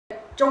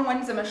中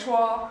文怎么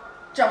说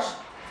Josh,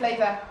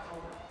 flavour.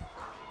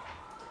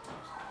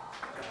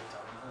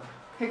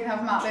 Who can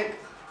help him out, Luke?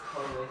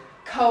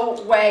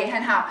 口味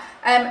很好。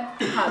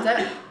好的。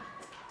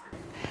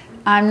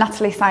I'm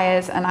Natalie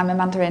Syers and I'm a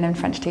Mandarin and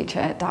French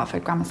teacher at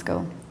Dartford Grammar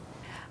School.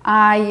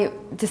 I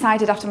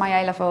decided after my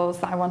A-levels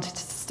that I wanted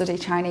to study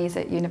Chinese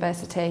at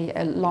university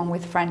along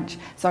with French,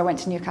 so I went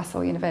to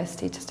Newcastle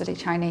University to study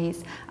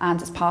Chinese,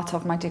 and as part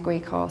of my degree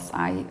course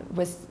I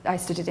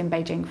studied in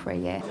Beijing for a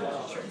year.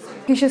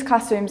 Confucius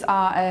Classrooms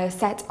are a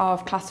set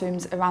of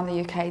classrooms around the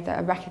UK that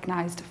are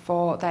recognised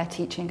for their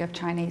teaching of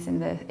Chinese in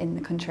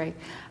the country,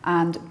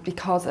 and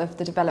because of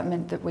the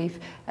development that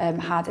we've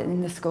had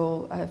in the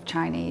school of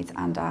Chinese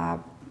and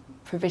our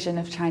provision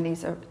of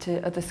Chinese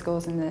to other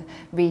schools in the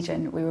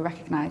region, we were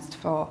recognised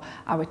for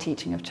our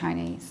teaching of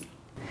Chinese.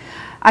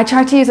 I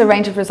try to use a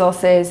range of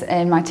resources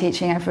in my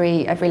teaching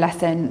every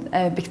lesson,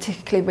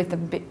 particularly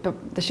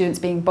with the students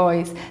being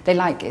boys.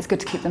 It's good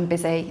to keep them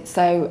busy,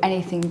 so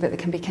anything that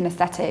can be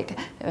kinesthetic,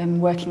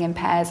 working in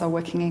pairs or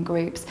working in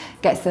groups,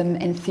 gets them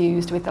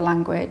enthused with the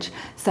language.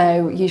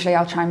 So usually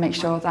I'll try and make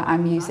sure that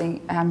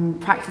I'm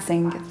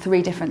practicing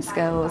 3 different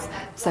skills,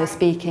 so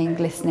speaking,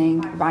 listening,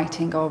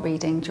 writing or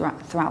reading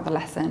throughout the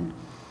lesson.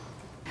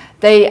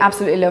 They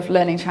absolutely love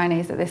learning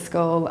Chinese at this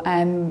school.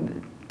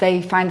 They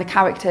find the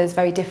characters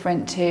very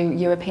different to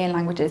European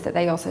languages that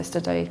they also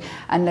study,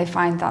 and they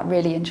find that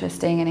really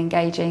interesting and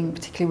engaging,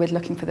 particularly with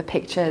looking for the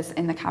pictures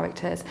in the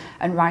characters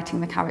and writing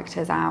the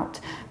characters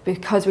out.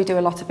 Because we do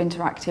a lot of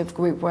interactive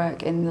group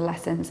work in the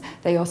lessons,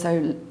 they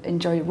also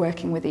enjoy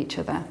working with each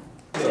other.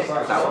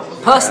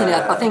 Personally,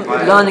 I think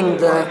learning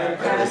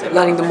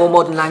the more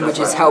modern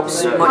languages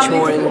helps much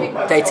more in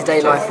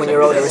day-to-day life when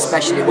you're older,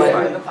 especially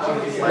when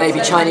maybe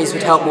Chinese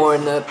would help more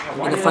in the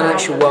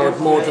financial world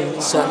more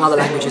than certain other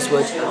languages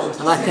would.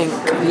 And I think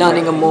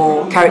learning a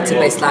more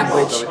character-based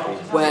language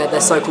where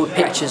they're so-called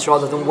pictures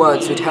rather than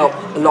words would help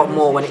a lot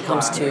more when it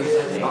comes to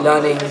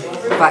learning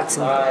facts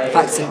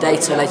and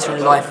data later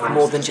in life,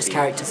 more than just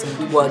characters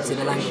and words in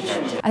a language.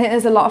 I think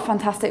there's a lot of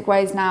fantastic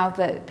ways now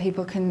that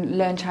people can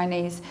learn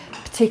Chinese,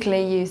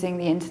 particularly using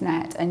the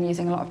internet and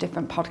using a lot of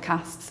different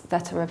podcasts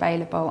that are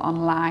available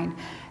online.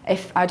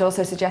 I'd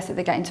also suggest that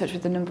they get in touch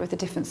with a number of the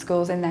different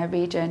schools in their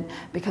region,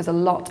 because a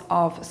lot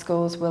of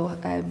schools will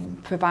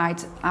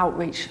provide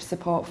outreach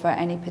support for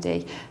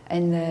anybody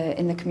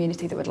in the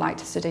community that would like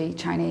to study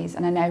Chinese.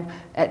 And I know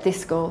at this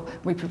school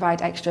we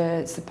provide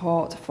extra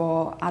support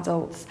for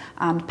adults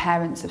and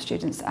parents of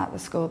students at the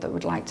school that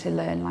would like to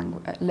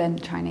learn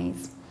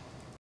Chinese.